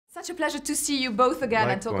Such a pleasure to see you both again.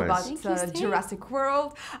 Likewise. And talk about Jurassic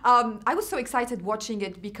World. I was so excited watching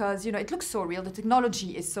it because, you know, it looks so real. The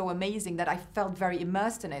technology is so amazing that I felt very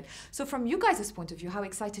immersed in it. So from you guys' point of view, how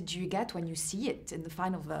excited do you get when you see it in the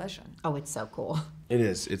final version? Oh, it's so cool. It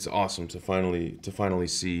is. It's awesome to finally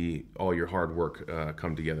see all your hard work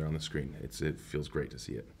come together on the screen. It feels great to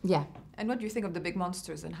see it. Yeah. And what do you think of the big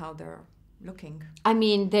monsters and how they're looking? I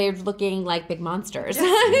mean, they're looking like big monsters.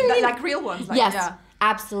 Yes. Like real ones. Like, yes. Yeah.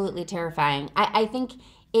 Absolutely terrifying. I think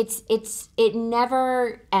it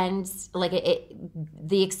never ends. Like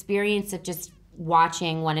the experience of just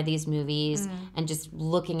watching one of these movies and just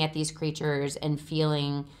looking at these creatures and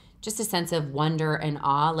feeling just a sense of wonder and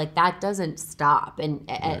awe, like that doesn't stop.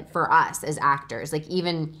 And for us as actors, like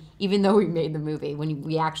even though we made the movie, when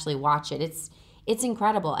we actually watch it, it's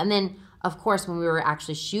incredible. And then of course when we were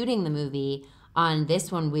actually shooting the movie. On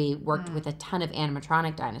this one, we worked with a ton of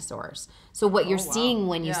animatronic dinosaurs. So what you're seeing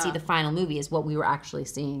when you see the final movie is what we were actually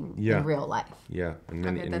seeing in real life. Yeah, in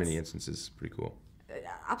many instances, pretty cool.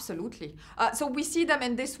 Absolutely. So we see them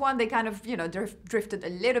in this one. They kind of, you know, drifted a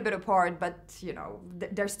little bit apart, but, you know,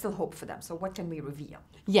 there's still hope for them. So what can we reveal?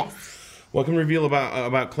 Yes. What can we reveal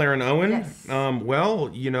about Claire and Owen? Yes. Well,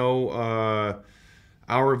 you know,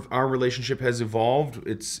 our relationship has evolved.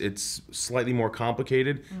 It's slightly more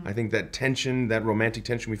complicated. I think that tension, that romantic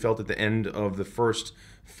tension we felt at the end of the first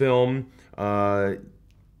film,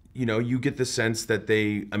 you know, you get the sense that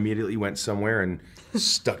they immediately went somewhere and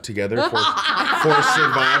stuck together for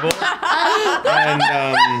survival.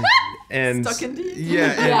 And Stuck indeed.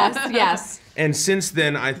 Yeah. Yes. And since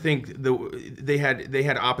then, I think they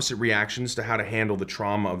had opposite reactions to how to handle the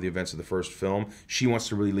trauma of the events of the first film. She wants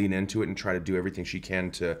to really lean into it and try to do everything she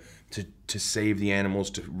can to save the animals,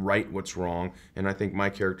 to right what's wrong. And I think my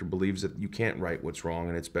character believes that you can't right what's wrong,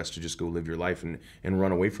 and it's best to just go live your life and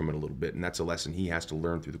run away from it a little bit. And that's a lesson he has to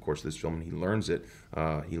learn through the course of this film, and he learns it.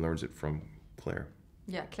 He learns it from Claire.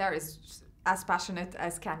 Yeah, Claire is as passionate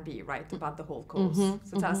as can be, right, about the whole cause.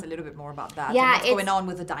 So tell us a little bit more about that. Yeah, and what's going on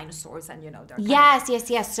with the dinosaurs, and you know, they're yes.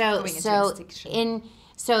 So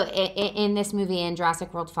in this movie, in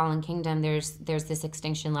Jurassic World: Fallen Kingdom, there's this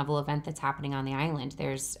extinction level event that's happening on the island.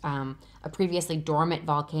 There's a previously dormant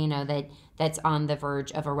volcano that's on the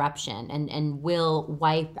verge of eruption and will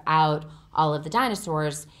wipe out all of the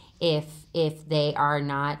dinosaurs if they're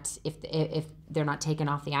not taken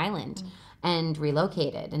off the island and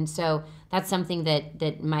relocated. And so that's something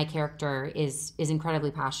that my character is incredibly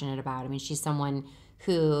passionate about. I mean, she's someone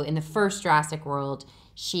who, in the first Jurassic World,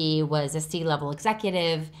 she was a C-level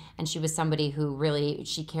executive, and she was somebody who really,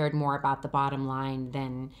 she cared more about the bottom line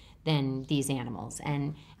than these animals.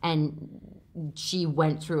 And she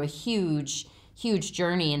went through a huge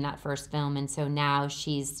journey in that first film, and so now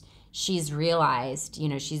she's realized, you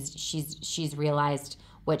know, she's realized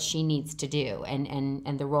what she needs to do,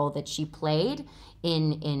 and the role that she played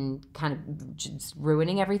in kind of just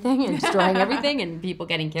ruining everything and destroying everything and people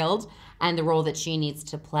getting killed, and the role that she needs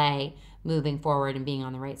to play moving forward and being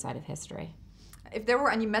on the right side of history. If there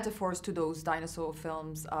were any metaphors to those dinosaur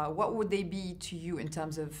films, what would they be to you in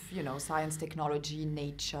terms of, you know, science, technology,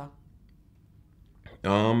 nature?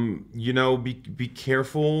 You know, be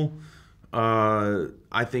careful.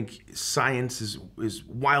 I think science is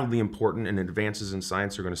wildly important, and advances in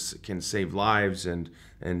science can save lives, and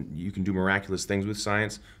you can do miraculous things with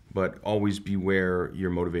science. But always beware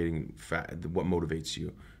your motivating what motivates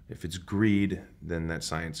you. If it's greed, then that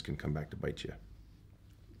science can come back to bite you.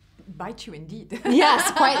 Bite you indeed.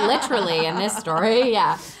 Yes, quite literally in this story,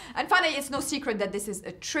 yeah. And finally, it's no secret that this is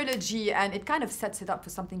a trilogy, and it kind of sets it up for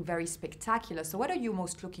something very spectacular. So what are you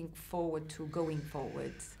most looking forward to going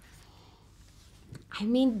forward? I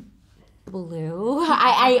mean, Blue.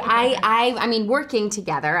 I mean, working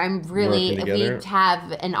together. We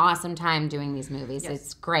have an awesome time doing these movies. Yes.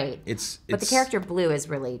 It's great. But the character Blue is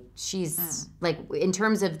really, she's like, in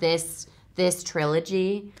terms of this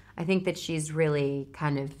trilogy, I think that she's really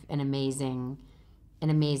kind of an amazing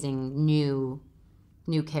new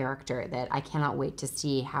character that I cannot wait to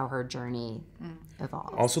see how her journey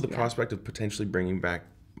evolves. Also, the prospect of potentially bringing back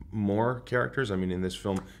more characters. I mean, in this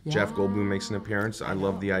film, Jeff Goldblum makes an appearance. I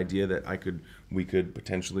love the idea that we could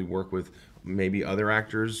potentially work with maybe other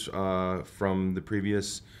actors from the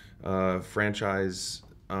previous franchise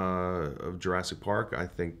of Jurassic Park. I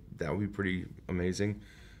think that would be pretty amazing.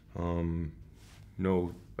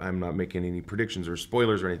 No, I'm not making any predictions or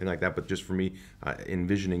spoilers or anything like that, but just for me,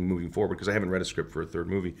 envisioning moving forward, because I haven't read a script for a third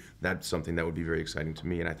movie, that's something that would be very exciting to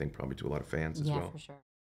me, and I think probably to a lot of fans as well. For sure.